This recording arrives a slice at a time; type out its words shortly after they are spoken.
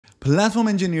Platform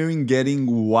engineering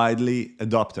getting widely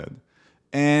adopted.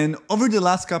 And over the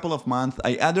last couple of months,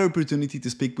 I had the opportunity to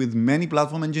speak with many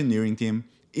platform engineering teams.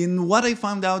 And what I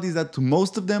found out is that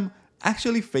most of them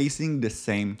actually facing the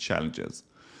same challenges.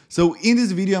 So in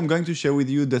this video, I'm going to share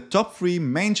with you the top 3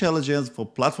 main challenges for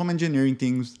platform engineering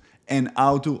teams and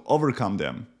how to overcome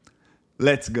them.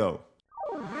 Let's go.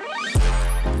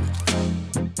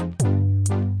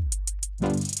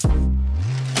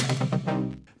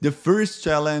 The first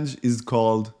challenge is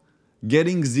called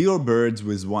getting 0 birds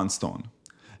with 1 stone.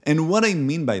 And what I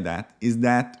mean by that is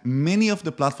that many of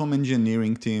the platform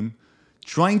engineering team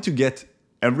trying to get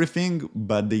everything,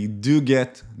 but they do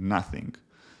get nothing.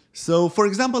 So for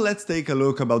example, let's take a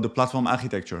look about the platform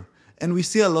architecture. And we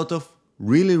see a lot of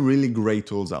really great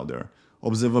tools out there.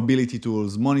 Observability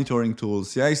tools, monitoring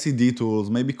tools, CI/CD tools,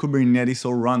 maybe Kubernetes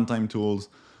or runtime tools,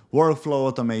 workflow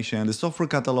automation, the software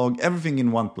catalog, everything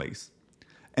in one place.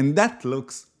 And that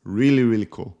looks really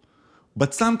cool.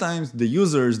 But sometimes the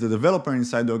users, the developer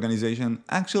inside the organization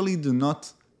actually do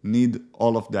not need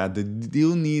all of that. They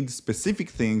do need specific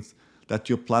things that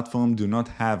your platform do not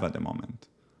have at the moment.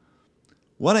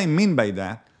 What I mean by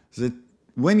that is that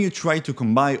when you try to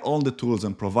combine all the tools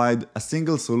and provide a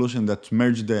single solution that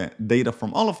merge the data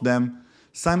from all of them,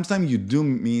 sometimes you do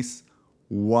miss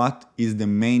what is the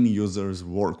main user's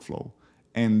workflow.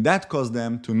 And that causes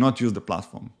them to not use the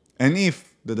platform. And if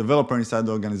the developer inside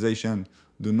the organization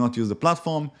do not use the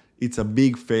platform, it's a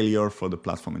big failure for the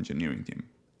platform engineering team.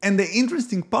 And the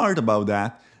interesting part about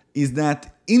that is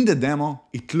that in the demo,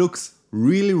 it looks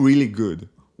really good.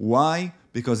 Why?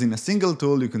 Because in a single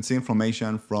tool, you can see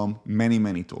information from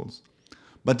many tools.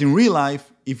 But in real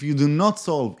life, if you do not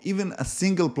solve even a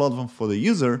single problem for the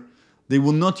user, they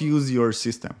will not use your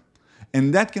system.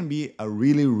 And that can be a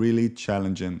really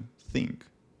challenging thing.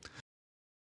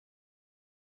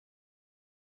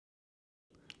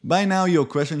 By now, your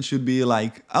question should be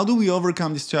like, how do we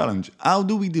overcome this challenge? How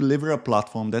do we deliver a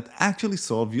platform that actually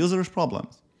solves users'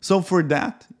 problems? So for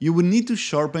that, you will need to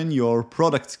sharpen your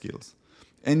product skills.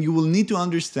 And you will need to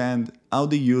understand how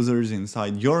the users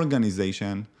inside your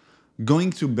organization going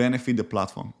to benefit the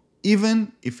platform,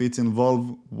 even if it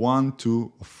involves 1,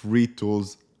 2, or 3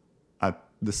 tools at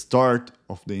the start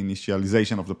of the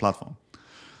initialization of the platform.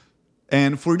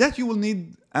 And for that, you will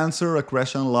need to answer a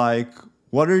question like,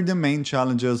 what are the main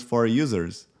challenges for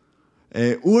users?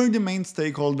 Who are the main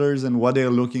stakeholders and what they are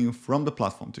looking from the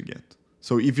platform to get?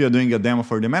 So if you're doing a demo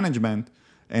for the management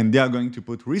and they are going to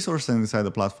put resources inside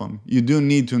the platform, you do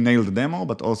need to nail the demo,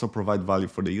 but also provide value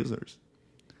for the users.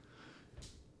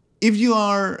 If you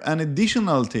are an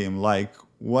additional team, like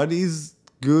what is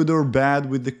good or bad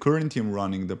with the current team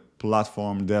running the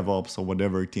platform, DevOps, or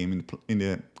whatever team in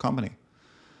the company?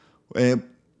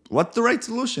 What's the right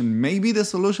solution? Maybe the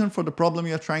solution for the problem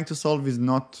you're trying to solve is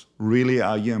not really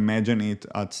how you imagine it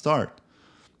at start.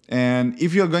 And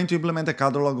if you're going to implement a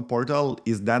catalog portal,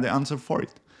 is that the answer for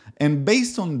it? And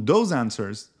based on those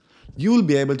answers, you will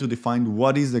be able to define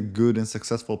what is a good and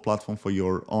successful platform for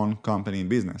your own company and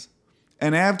business.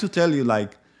 And I have to tell you,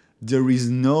 like, there is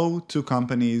no 2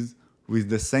 companies with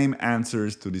the same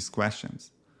answers to these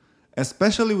questions.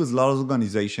 Especially with large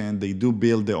organizations, they do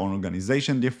build their own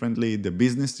organization differently, the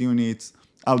business units,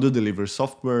 how to deliver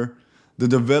software. The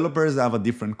developers have a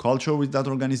different culture with that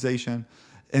organization.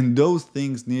 And those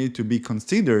things need to be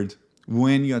considered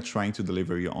when you're trying to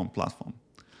deliver your own platform.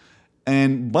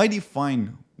 And by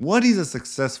define what is a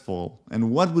successful and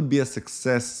what would be a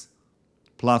success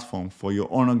platform for your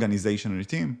own organization or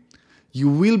team, you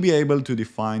will be able to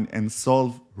define and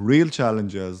solve real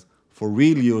challenges for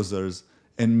real users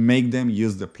and make them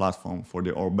use the platform for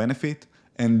their own benefit,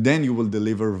 and then you will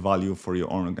deliver value for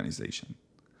your own organization.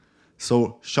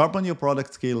 So sharpen your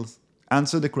product skills,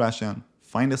 answer the question,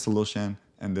 find a solution,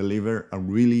 and deliver a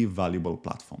really valuable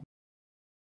platform.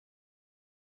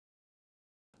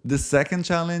 The second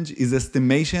challenge is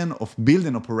estimation of build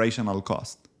and operational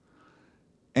cost.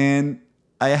 And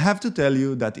I have to tell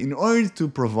you that in order to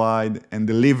provide and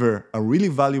deliver a really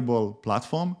valuable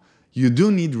platform, you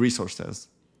do need resources.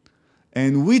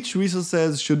 And which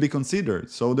resources should be considered?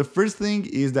 So the first thing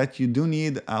is that you do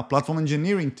need a platform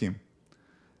engineering team.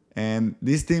 And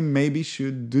this team maybe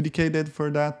should be dedicated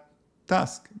for that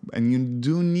task. And you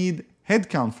do need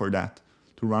headcount for that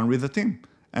to run with a team.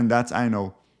 And that's, I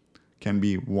know, can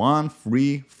be 1,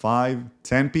 3, 5,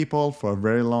 10 people for a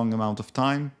very long amount of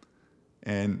time.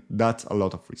 And that's a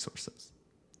lot of resources.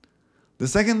 The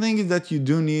second thing is that you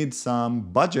do need some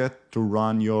budget to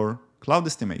run your cloud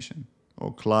estimation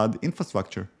or cloud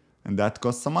infrastructure, and that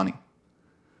costs some money.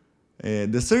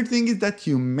 The third thing is that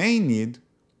you may need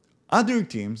other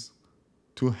teams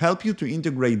to help you to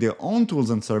integrate their own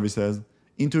tools and services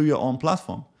into your own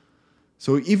platform.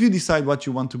 So if you decide what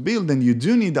you want to build, then you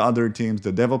do need other teams,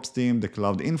 the DevOps team, the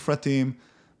cloud infra team,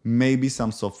 maybe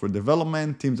some software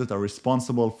development teams that are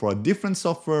responsible for a different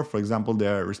software. For example, they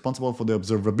are responsible for the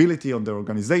observability of the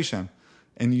organization.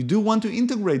 And you do want to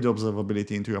integrate the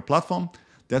observability into your platform.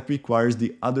 That requires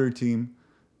the other team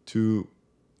to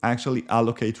actually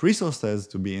allocate resources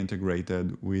to be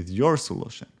integrated with your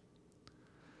solution.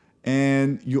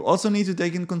 And you also need to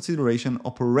take in consideration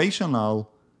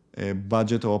operational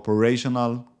budget or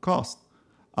operational cost.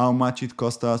 How much it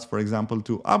costs us, for example,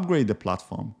 to upgrade the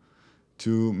platform,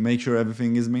 to make sure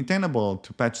everything is maintainable,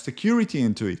 to patch security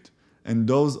into it. And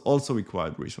those also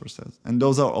require resources. And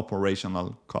those are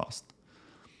operational costs.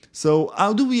 So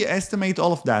how do we estimate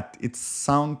all of that? It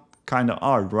sounds kind of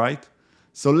hard, right?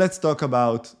 So let's talk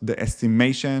about the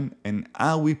estimation and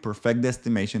how we perfect the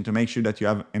estimation to make sure that you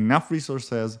have enough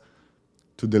resources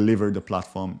to deliver the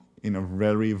platform in a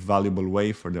very valuable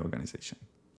way for the organization.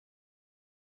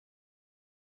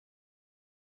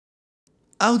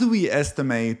 How do we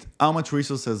estimate how much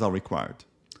resources are required?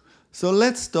 So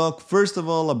let's talk first of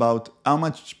all about how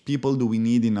much people do we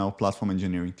need in our platform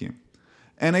engineering team.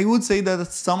 And I would say that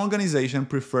some organizations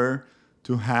prefer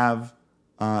to have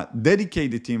a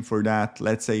dedicated team for that.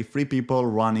 Let's say 3 people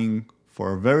running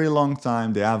for a very long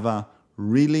time. They have a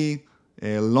really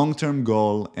long-term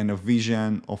goal and a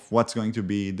vision of what's going to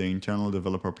be the internal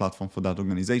developer platform for that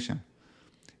organization.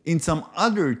 In some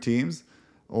other teams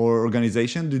or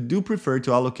organizations, they do prefer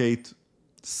to allocate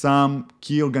some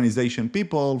key organization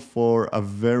people for a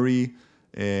very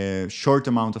short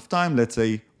amount of time, let's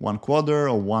say 1 quarter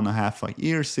or 1.5 a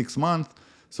year, 6 months.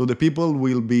 So the people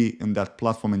will be in that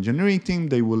platform engineering team.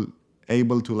 They will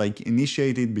able to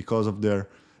initiate it because of their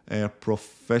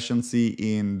proficiency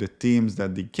in the teams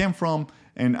that they came from.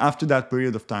 And after that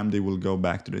period of time, they will go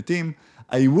back to the team.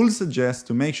 I will suggest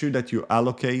to make sure that you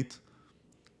allocate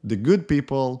the good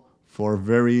people for a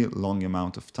very long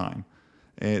amount of time.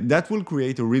 That will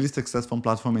create a really successful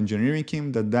platform engineering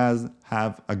team that does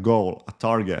have a goal, a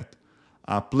target,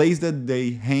 a place that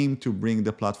they aim to bring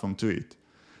the platform to it.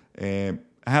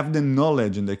 Have the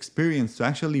knowledge and the experience to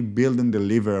actually build and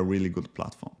deliver a really good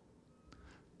platform.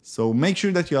 So make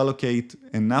sure that you allocate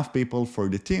enough people for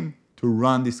the team to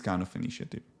run this kind of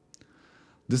initiative.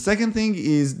 The second thing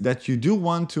is that you do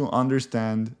want to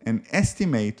understand and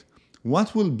estimate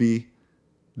what will be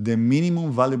the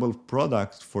minimum valuable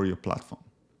product for your platform.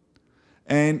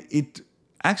 And it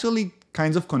actually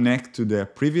kind of connects to the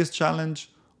previous challenge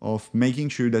of making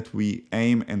sure that we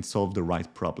aim and solve the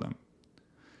right problem.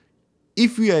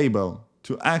 If we are able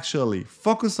to actually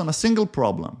focus on a single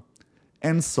problem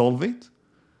and solve it,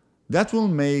 that will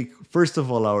make, first of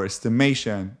all, our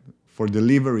estimation for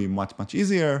delivery much, much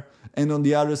easier. And on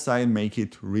the other side, make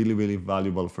it really, really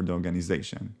valuable for the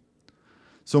organization.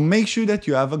 So make sure that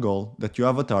you have a goal, that you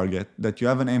have a target, that you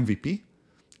have an MVP,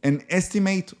 and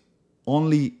estimate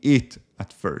only it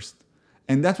at first.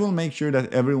 And that will make sure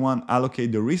that everyone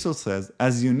allocate the resources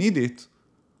as you need it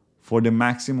for the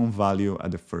maximum value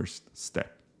at the first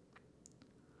step.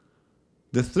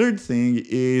 The third thing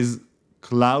is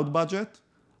cloud budget.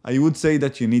 I would say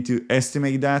that you need to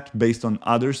estimate that based on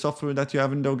other software that you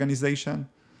have in the organization.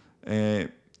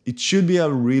 It should be a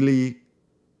really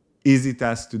easy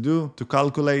task to do, to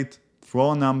calculate,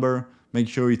 throw a number, make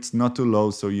sure it's not too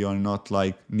low so you're not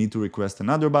need to request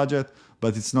another budget,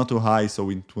 but it's not too high so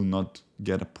it will not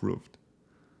get approved.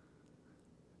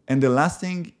 And the last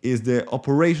thing is the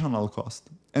operational cost.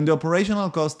 And the operational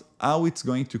cost, how it's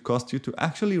going to cost you to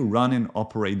actually run and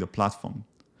operate the platform.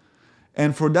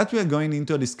 And for that, we are going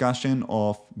into a discussion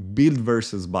of build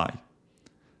versus buy.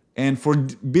 And for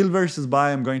build versus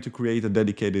buy, I'm going to create a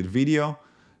dedicated video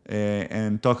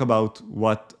and talk about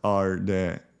what are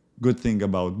the good things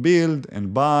about build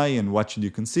and buy and what should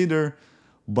you consider.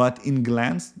 But in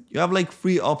glance, you have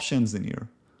 3 options in here.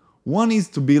 One is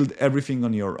to build everything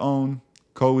on your own,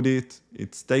 code it.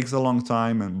 It takes a long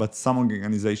time, but some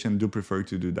organizations do prefer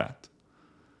to do that.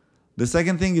 The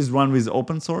second thing is run with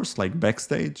open source like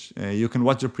Backstage. You can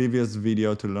watch the previous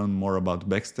video to learn more about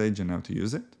Backstage and how to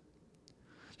use it.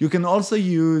 You can also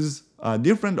use a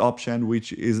different option,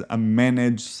 which is a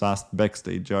managed SaaS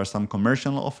Backstage. There are some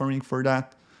commercial offerings for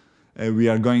that. We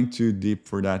are going to deep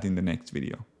for that in the next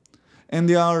video. And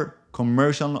there are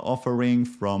commercial offerings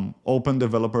from open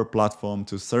developer platform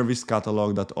to service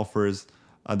catalog that offers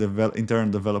an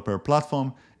internal developer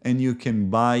platform. And you can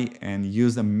buy and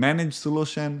use a managed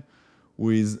solution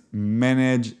with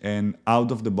managed and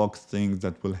out-of-the-box things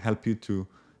that will help you to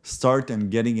start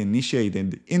and getting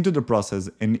initiated into the process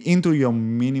and into your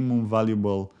minimum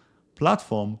valuable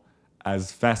platform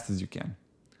as fast as you can.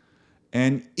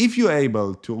 And if you're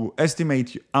able to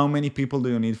estimate how many people do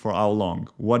you need for how long,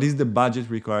 what is the budget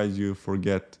required you for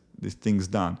get these things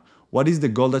done, what is the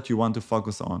goal that you want to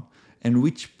focus on, and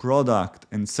which product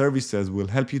and services will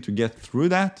help you to get through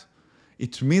that,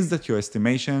 it means that your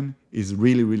estimation is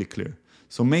really, really clear.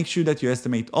 So make sure that you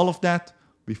estimate all of that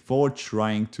before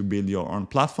trying to build your own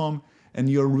platform, and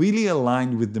you're really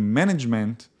aligned with the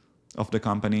management of the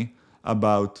company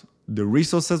about the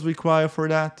resources required for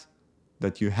that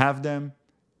you have them,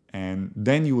 and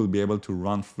then you will be able to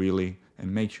run freely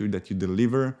and make sure that you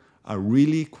deliver a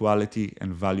really quality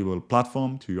and valuable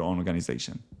platform to your own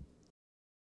organization.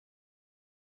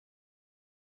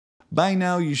 By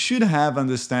now, you should have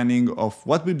understanding of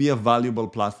what would be a valuable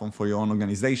platform for your own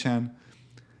organization,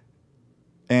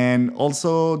 and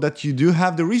also that you do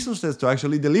have the resources to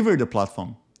actually deliver the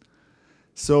platform.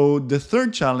 So the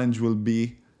third challenge will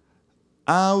be,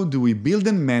 how do we build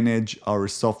and manage our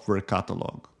software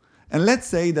catalog? And let's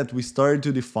say that we started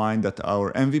to define that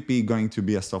our MVP is going to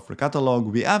be a software catalog.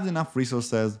 We have enough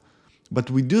resources, but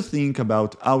we do think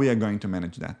about how we are going to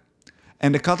manage that.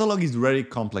 And the catalog is a very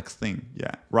complex thing,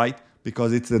 yeah, right?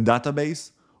 Because it's the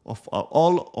database of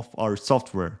all of our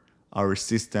software, our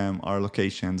system, our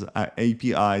locations, our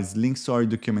APIs, links to our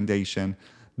documentation,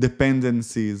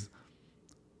 dependencies.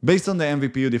 Based on the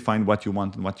MVP, you define what you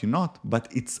want and what you not, but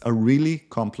it's a really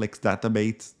complex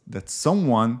database that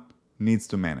someone needs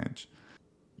to manage.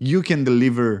 You can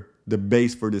deliver the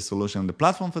base for the solution, the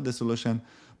platform for the solution,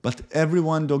 but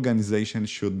everyone in the organization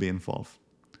should be involved.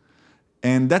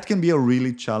 And that can be a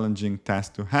really challenging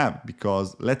task to have,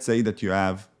 because let's say that you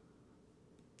have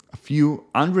a few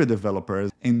hundred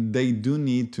developers and they do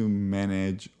need to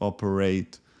manage,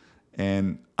 operate,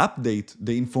 and update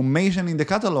the information in the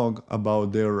catalog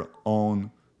about their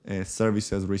own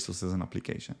services, resources, and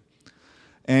application.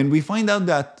 And we find out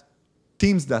that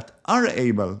teams that are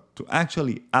able to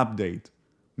actually update,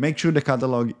 make sure the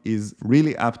catalog is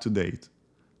really up to date,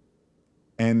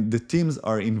 and the teams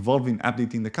are involved in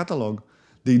updating the catalog,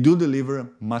 they do deliver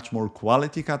much more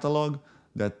quality catalog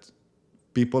that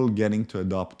people getting to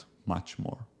adopt much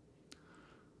more.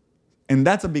 And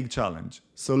that's a big challenge.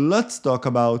 So let's talk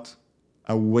about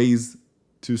ways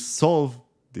to solve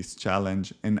this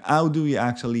challenge and how do we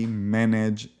actually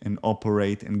manage and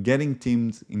operate and getting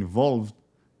teams involved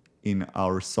in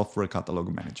our software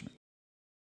catalog management.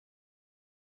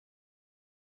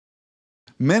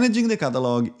 Managing the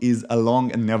catalog is a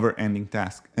long and never-ending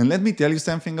task. And let me tell you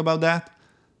something about that.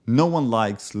 No one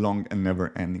likes long and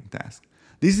never-ending tasks.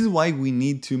 This is why we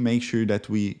need to make sure that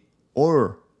we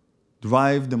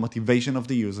drive the motivation of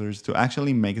the users to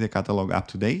actually make the catalog up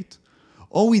to date,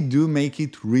 or we do make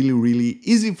it really, really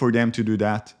easy for them to do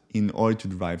that in order to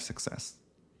drive success.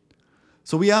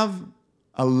 So we have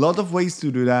a lot of ways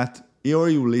to do that. Here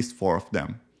you list 4 of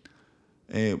them.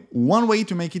 One way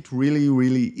to make it really,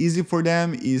 really easy for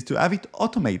them is to have it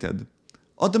automated.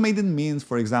 Automated means,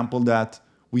 for example, that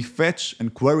we fetch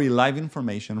and query live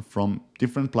information from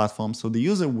different platforms so the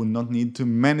user will not need to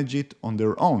manage it on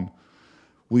their own.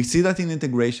 We see that in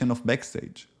integration of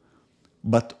Backstage.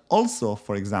 But also,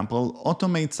 for example,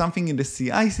 automate something in the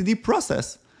CI/CD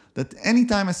process that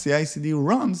anytime a CI/CD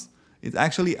runs, it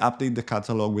actually updates the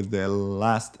catalog with the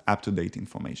last up-to-date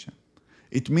information.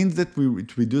 It means that we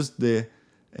reduce the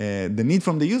need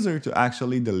from the user to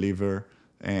actually deliver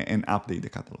and update the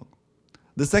catalog.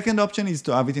 The second option is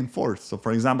to have it enforced. So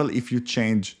for example, if you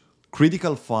change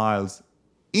critical files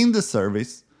in the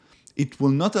service, it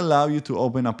will not allow you to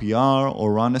open a PR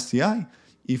or run a CI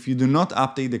if you do not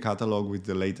update the catalog with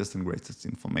the latest and greatest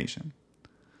information.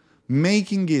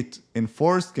 Making it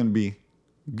enforced can be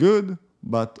good,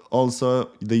 but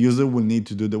also the user will need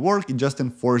to do the work. It just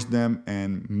enforce them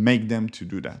and make them to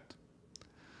do that.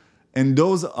 And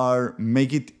those are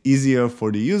make it easier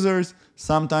for the users.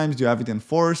 Sometimes you have it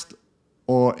enforced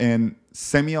or in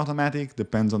semi-automatic,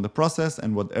 depends on the process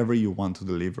and whatever you want to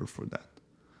deliver for that.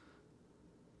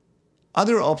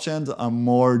 Other options are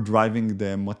more driving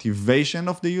the motivation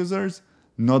of the users,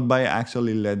 not by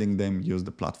actually letting them use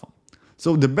the platform.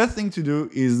 So the best thing to do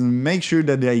is make sure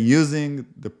that they're using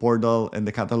the portal and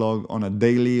the catalog on a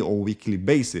daily or weekly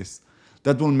basis.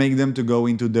 That will make them to go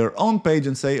into their own page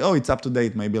and say, oh, it's up to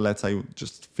date, maybe let's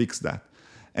just fix that.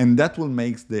 And that will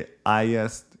make the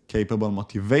highest capable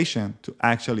motivation to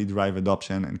actually drive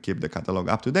adoption and keep the catalog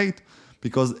up to date,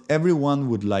 because everyone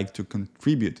would like to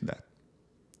contribute to that.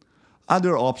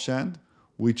 Other option,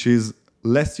 which is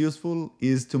less useful,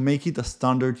 is to make it a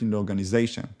standard in the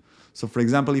organization. So for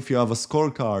example, if you have a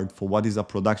scorecard for what is a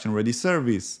production-ready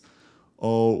service,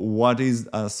 or what is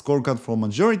a scorecard for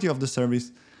majority of the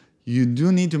service, you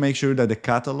do need to make sure that the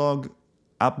catalog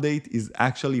update is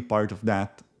actually part of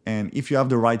that. And if you have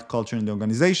the right culture in the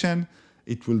organization,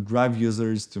 it will drive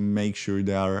users to make sure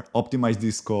they are optimized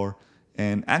this score.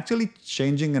 And actually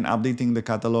changing and updating the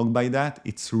catalog by that,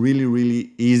 it's really,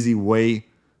 really easy way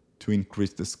to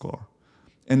increase the score.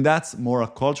 And that's more a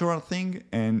cultural thing,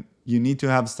 and you need to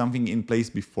have something in place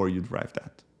before you drive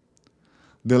that.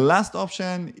 The last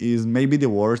option is maybe the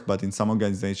worst, but in some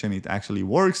organization it actually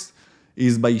works,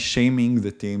 is by shaming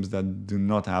the teams that do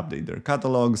not update their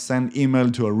catalog. Send email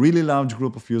to a really large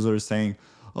group of users saying,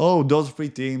 oh, those 3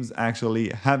 teams actually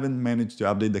haven't managed to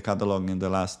update the catalog in the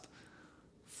last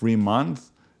 3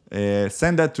 months.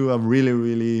 Send that to a really,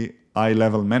 really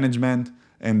high-level management,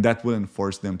 and that will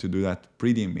enforce them to do that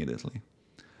pretty immediately.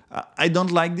 I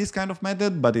don't like this kind of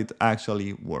method, but it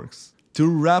actually works. To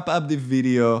wrap up the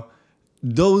video,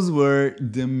 those were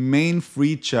the main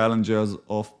 3 challenges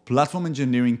of platform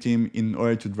engineering team in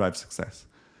order to drive success.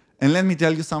 And let me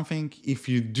tell you something, if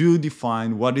you do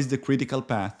define what is the critical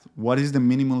path, what is the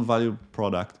minimal value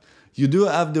product, you do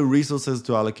have the resources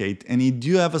to allocate, and you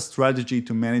do have a strategy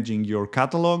to managing your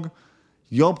catalog,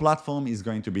 your platform is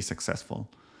going to be successful.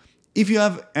 If you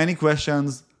have any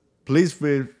questions, please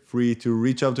feel free to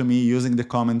reach out to me using the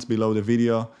comments below the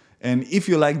video. And if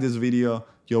you like this video,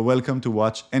 you're welcome to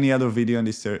watch any other video in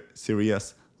this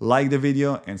series. Like the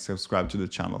video and subscribe to the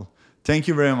channel. Thank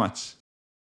you very much.